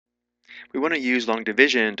We want to use long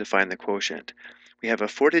division to find the quotient. We have a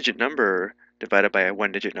 4-digit number divided by a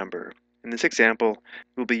 1-digit number. In this example,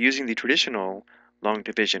 we'll be using the traditional long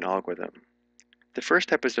division algorithm. The first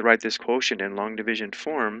step is to write this quotient in long division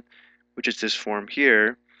form, which is this form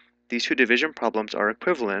here. These two division problems are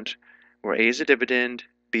equivalent, where A is the dividend,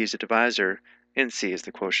 B is the divisor, and C is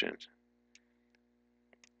the quotient.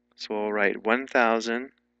 So we'll write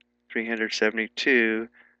 1,372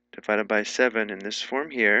 divided by 7 in this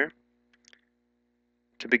form here.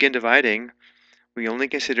 To begin dividing, we only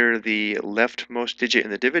consider the leftmost digit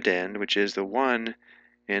in the dividend, which is the 1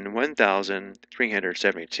 in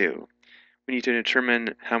 1,372. We need to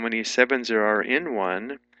determine how many 7s there are in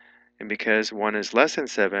 1, and because 1 is less than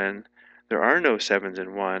 7, there are no 7s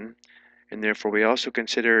in 1, and therefore we also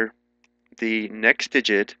consider the next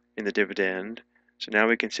digit in the dividend. So now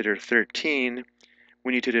we consider 13.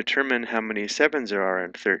 We need to determine how many 7s there are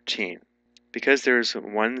in 13. Because there's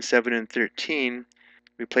 1, 7, and 13,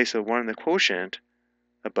 we place a 1 in the quotient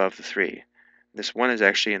above the 3. This 1 is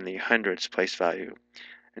actually in the hundreds place value.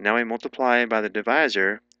 And now we multiply by the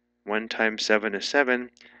divisor. 1 times 7 is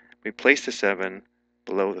 7. We place the 7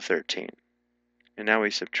 below the 13. And now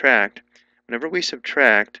we subtract. Whenever we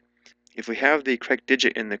subtract, if we have the correct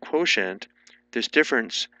digit in the quotient, this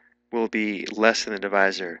difference will be less than the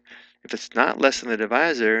divisor. If it's not less than the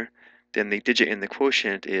divisor, then the digit in the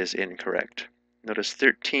quotient is incorrect. Notice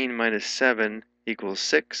 13 minus 7 equals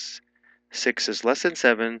 6. 6 is less than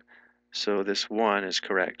 7, so this 1 is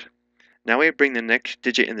correct. Now we bring the next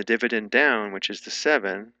digit in the dividend down, which is the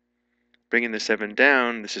 7. Bringing the 7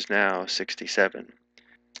 down, this is now 67.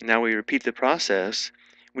 Now we repeat the process.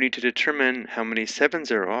 We need to determine how many 7s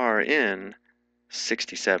there are in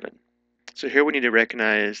 67. So here we need to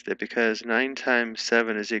recognize that because 9 times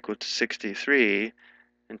 7 is equal to 63,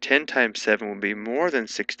 and 10 times 7 will be more than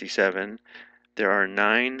 67, there are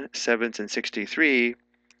 9 7s in 63,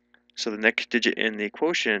 so the next digit in the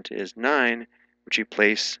quotient is 9, which we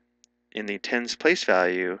place in the tens place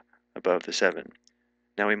value above the 7.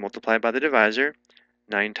 Now we multiply by the divisor.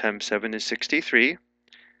 9 times 7 is 63.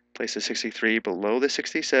 Place the 63 below the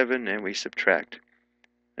 67, and we subtract.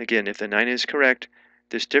 Again, if the 9 is correct,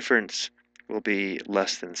 this difference will be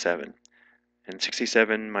less than 7. And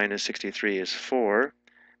 67 minus 63 is 4.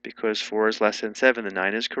 Because 4 is less than 7, the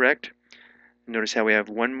 9 is correct. Notice how we have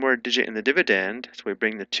one more digit in the dividend, so we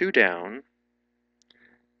bring the 2 down.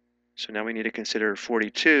 So now we need to consider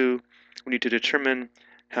 42. We need to determine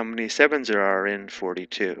how many 7s there are in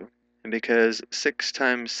 42. And because 6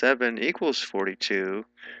 times 7 equals 42,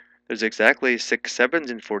 there's exactly 6 7s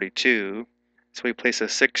in 42, so we place a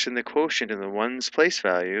 6 in the quotient in the 1's place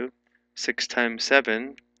value. 6 times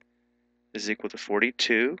 7 is equal to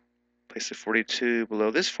 42. Place the 42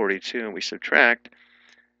 below this 42, and we subtract.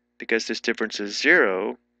 Because this difference is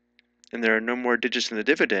 0, and there are no more digits in the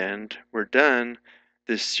dividend, we're done.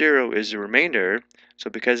 This 0 is the remainder, so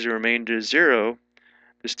because the remainder is 0,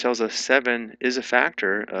 this tells us 7 is a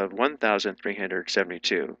factor of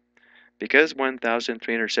 1,372. Because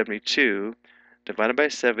 1,372 divided by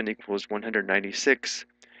 7 equals 196,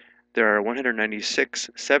 there are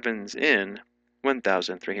 196 7s in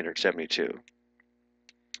 1,372.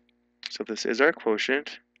 So this is our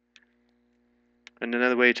quotient. And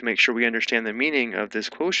another way to make sure we understand the meaning of this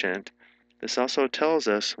quotient, this also tells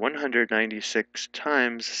us 196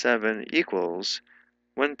 times 7 equals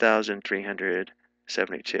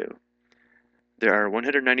 1,372. There are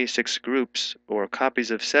 196 groups or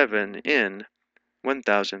copies of 7 in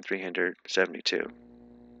 1,372.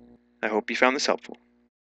 I hope you found this helpful.